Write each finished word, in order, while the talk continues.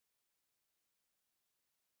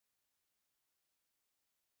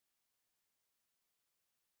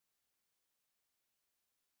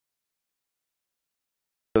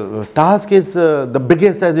Task is the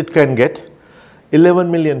biggest as it can get. 11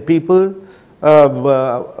 million people,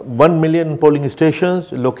 1 million polling stations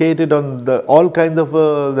located on all kinds of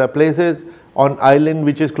the places on island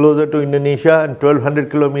which is closer to Indonesia and 1200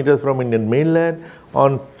 kilometers from Indian mainland,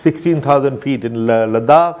 on 16,000 feet in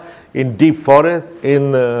Ladakh, in deep forest,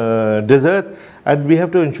 in desert, and we have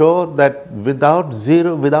to ensure that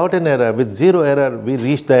without an error, with zero error, we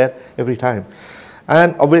reach there every time.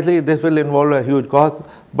 And obviously this will involve a huge cost,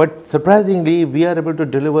 but surprisingly we are able to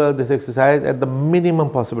deliver this exercise at the minimum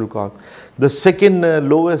possible cost. The second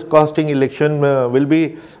lowest costing election will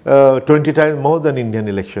be 20 times more than Indian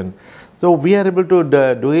election. So we are able to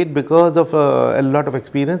do it because of a lot of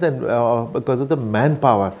experience and because of the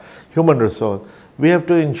manpower, human resource. We have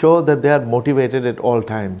to ensure that they are motivated at all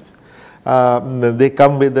times. They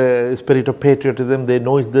come with the spirit of patriotism, they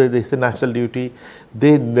know it's a national duty,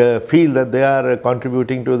 they feel that they are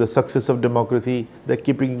contributing to the success of democracy, they are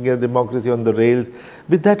keeping democracy on the rails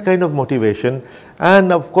with that kind of motivation.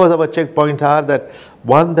 And of course our checkpoints are that,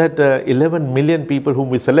 one, that 11 million people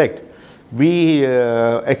whom we select, we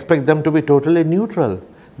expect them to be totally neutral.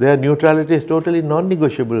 Their neutrality is totally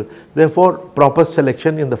non-negotiable. Therefore, proper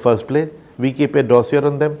selection in the first place. We keep a dossier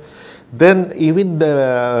on them. Then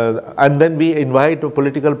and then we invite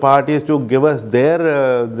political parties to give us their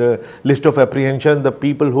the list of apprehension, the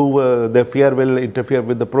people who they fear will interfere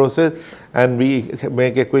with the process, and we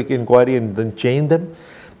make a quick inquiry and then change them.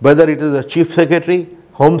 Whether it is the Chief Secretary,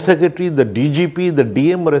 Home Secretary, the DGP, the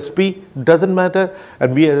DM or SP, doesn't matter.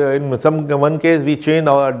 And we, in one case, we changed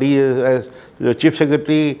our Chief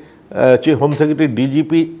Secretary, Home Secretary,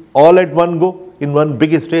 DGP all at one go in one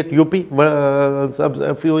big state, UP,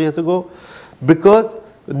 a few years ago, because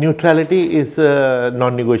neutrality is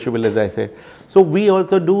non-negotiable, as I say. So we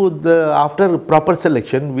also do after proper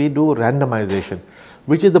selection, we do randomization,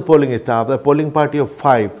 which is the polling staff, the polling party of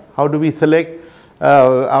 5. How do we select?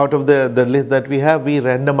 Out of the list that we have, we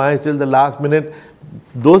randomize till the last minute.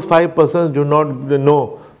 Those 5 persons do not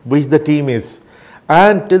know which the team is,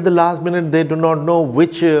 and till the last minute they do not know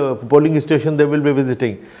which polling station they will be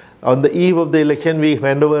visiting. On the eve of the election, we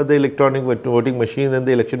hand over the electronic voting machines and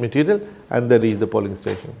the election material, and they reach the polling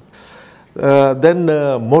station. Then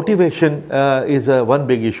motivation is one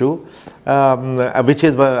big issue, which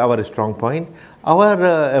is our strong point.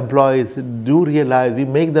 Our employees do realize, we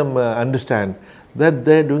make them understand that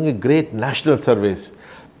they are doing a great national service,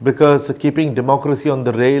 because keeping democracy on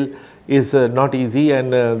the rail is not easy,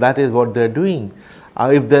 and that is what they are doing.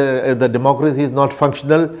 If the democracy is not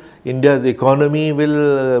functional, India's economy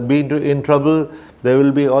will be in trouble, there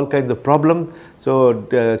will be all kinds of problems. So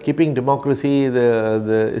keeping democracy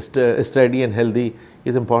steady and healthy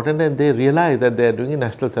is important, and they realize that they are doing a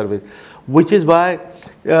national service, which is why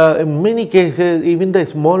in many cases even the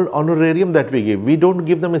small honorarium that we give, we don't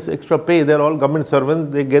give them extra pay. They are all government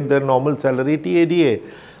servants, they get their normal salary, TADA.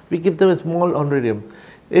 We give them a small honorarium.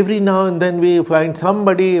 Every now and then we find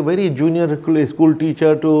somebody, a very junior school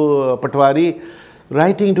teacher to Patwari,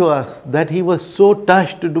 writing to us that he was so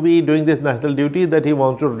touched to be doing this national duty that he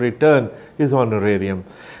wants to return his honorarium.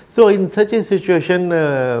 So in such a situation,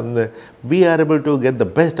 we are able to get the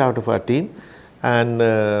best out of our team, and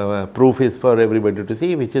proof is for everybody to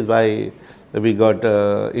see, which is why we got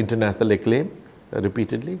international acclaim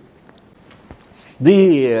repeatedly.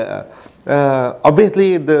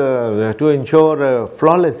 Obviously, to ensure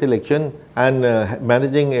flawless election and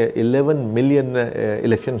managing 11 million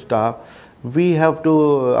election staff, we have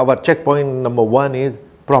to, our checkpoint number 1 is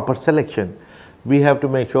proper selection. We have to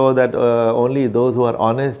make sure that only those who are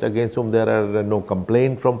honest, against whom there are no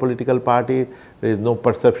complaints from political parties, there is no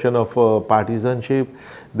perception of partisanship,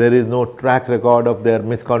 there is no track record of their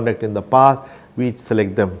misconduct in the past, we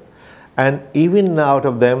select them. And even out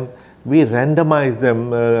of them, we randomize them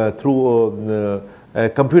through a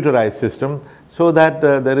computerized system, so that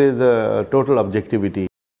there is a total objectivity.